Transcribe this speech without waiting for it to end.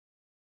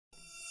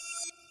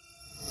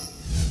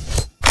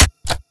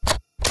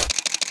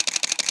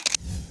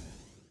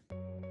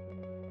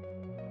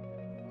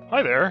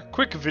Hi there,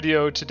 quick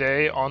video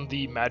today on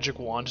the Magic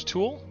Wand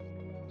tool.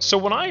 So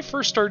when I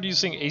first started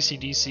using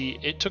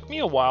ACDSee, it took me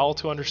a while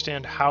to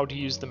understand how to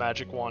use the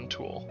Magic Wand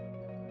tool.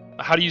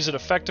 How to use it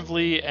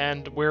effectively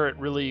and where it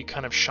really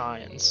kind of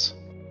shines.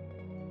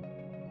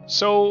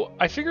 So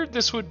I figured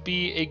this would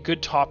be a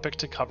good topic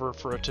to cover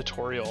for a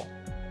tutorial.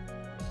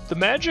 The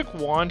Magic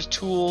Wand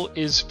tool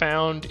is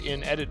found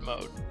in edit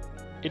mode.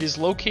 It is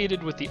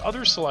located with the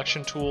other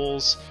selection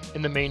tools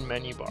in the main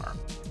menu bar.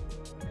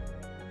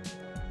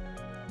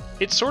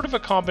 It's sort of a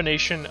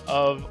combination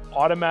of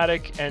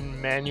automatic and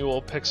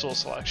manual pixel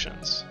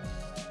selections.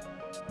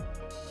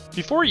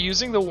 Before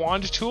using the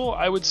wand tool,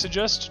 I would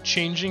suggest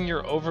changing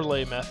your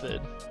overlay method.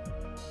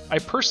 I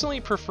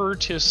personally prefer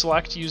to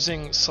select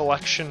using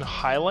selection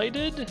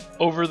highlighted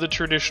over the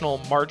traditional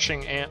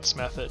marching ants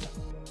method.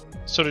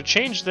 So to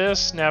change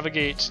this,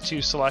 navigate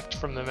to select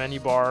from the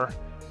menu bar,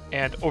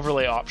 and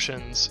overlay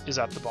options is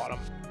at the bottom.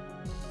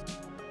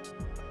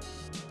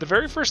 The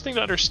very first thing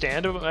to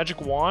understand about Magic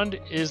Wand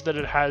is that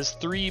it has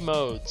three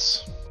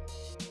modes: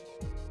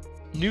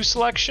 new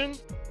selection,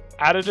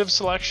 additive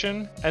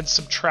selection, and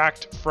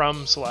subtract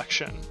from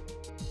selection.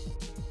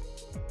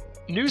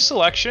 New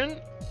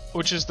selection,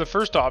 which is the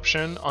first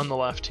option on the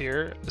left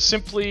here,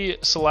 simply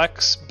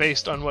selects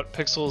based on what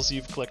pixels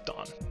you've clicked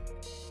on.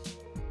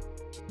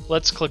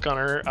 Let's click on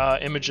our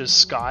image's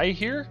sky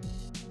here.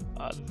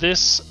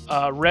 This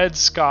red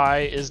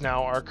sky is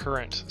now our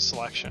current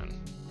selection.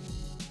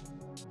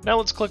 Now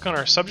let's click on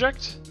our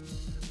subject,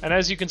 and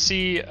as you can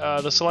see,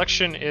 the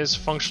selection is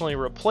functionally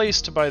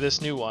replaced by this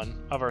new one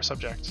of our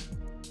subject.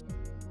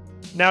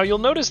 Now you'll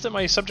notice that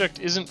my subject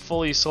isn't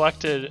fully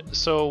selected,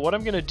 so what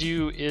I'm going to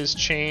do is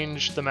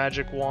change the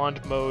Magic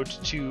Wand mode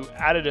to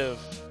additive,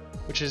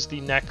 which is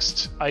the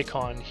next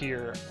icon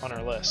here on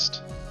our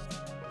list.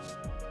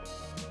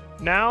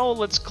 Now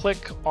let's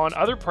click on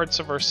other parts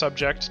of our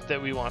subject that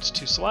we want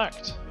to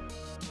select.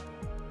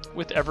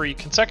 With every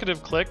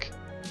consecutive click,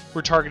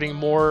 we're targeting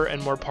more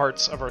and more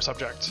parts of our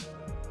subject.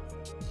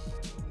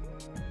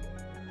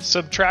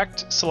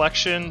 Subtract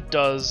selection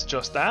does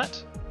just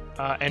that,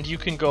 and you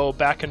can go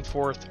back and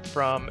forth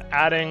from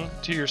adding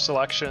to your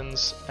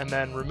selections and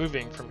then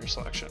removing from your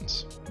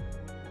selections.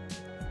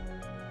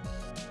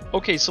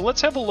 Okay, so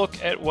let's have a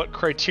look at what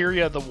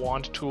criteria the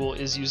wand tool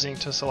is using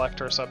to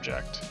select our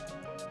subject.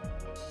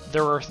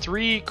 There are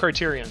three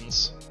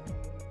criterions.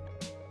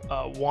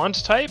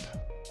 Wand type.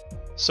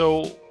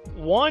 So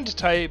wand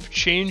type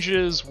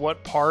changes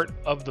what part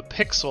of the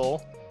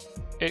pixel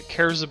it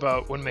cares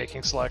about when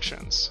making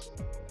selections.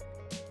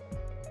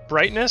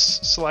 Brightness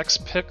selects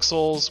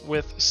pixels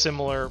with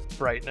similar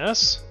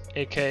brightness,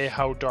 aka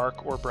how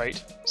dark or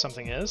bright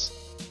something is.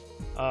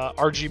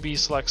 RGB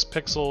selects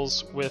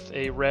pixels with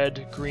a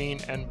red, green,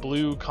 and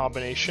blue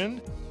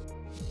combination,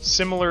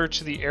 similar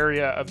to the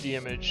area of the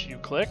image you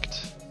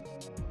clicked.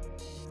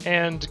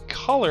 And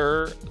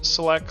color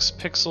selects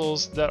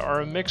pixels that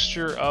are a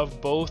mixture of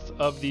both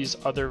of these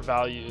other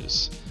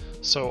values,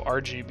 so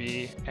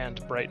RGB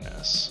and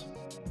brightness.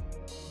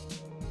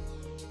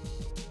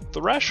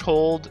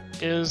 Threshold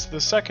is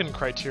the second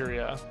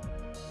criteria.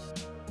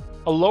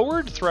 A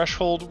lowered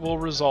threshold will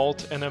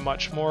result in a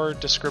much more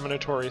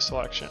discriminatory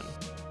selection,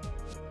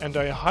 and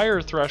a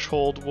higher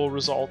threshold will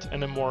result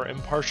in a more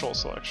impartial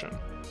selection.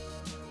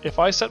 If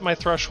I set my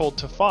threshold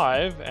to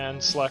 5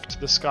 and select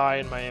the sky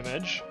in my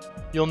image,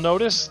 you'll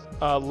notice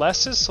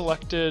less is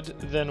selected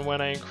than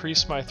when I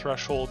increase my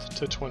threshold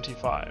to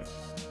 25,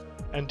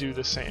 and do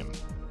the same.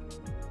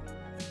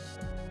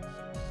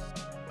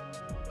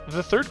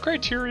 The third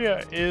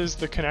criteria is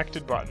the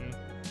connected button.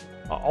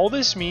 All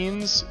this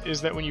means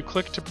is that when you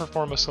click to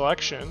perform a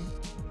selection,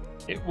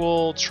 it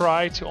will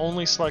try to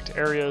only select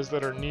areas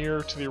that are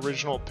near to the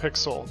original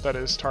pixel that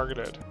is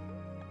targeted.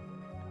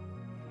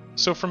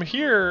 So from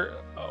here,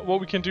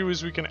 what we can do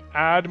is we can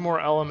add more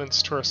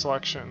elements to our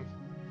selection.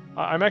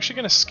 I'm actually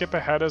going to skip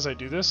ahead as I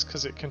do this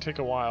because it can take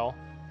a while.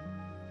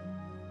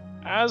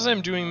 As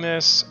I'm doing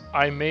this,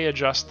 I may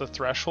adjust the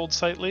threshold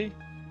slightly.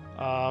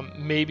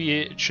 Maybe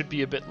it should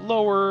be a bit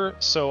lower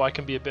so I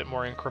can be a bit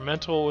more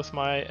incremental with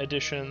my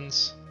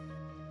additions.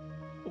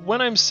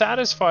 When I'm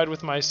satisfied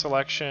with my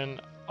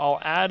selection, I'll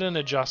add an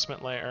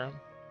adjustment layer.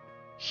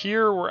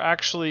 Here we're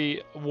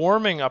actually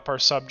warming up our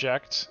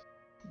subject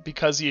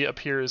because he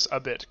appears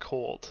a bit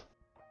cold.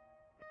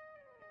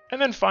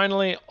 And then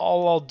finally,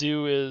 all I'll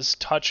do is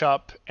touch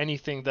up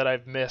anything that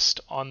I've missed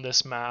on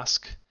this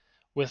mask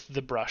with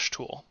the brush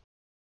tool.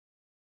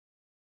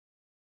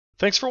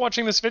 Thanks for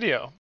watching this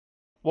video.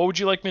 What would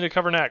you like me to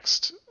cover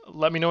next?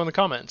 Let me know in the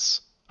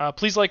comments.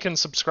 Please like and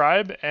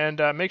subscribe,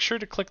 and make sure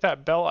to click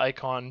that bell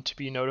icon to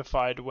be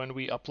notified when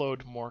we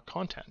upload more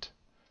content.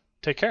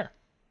 Take care.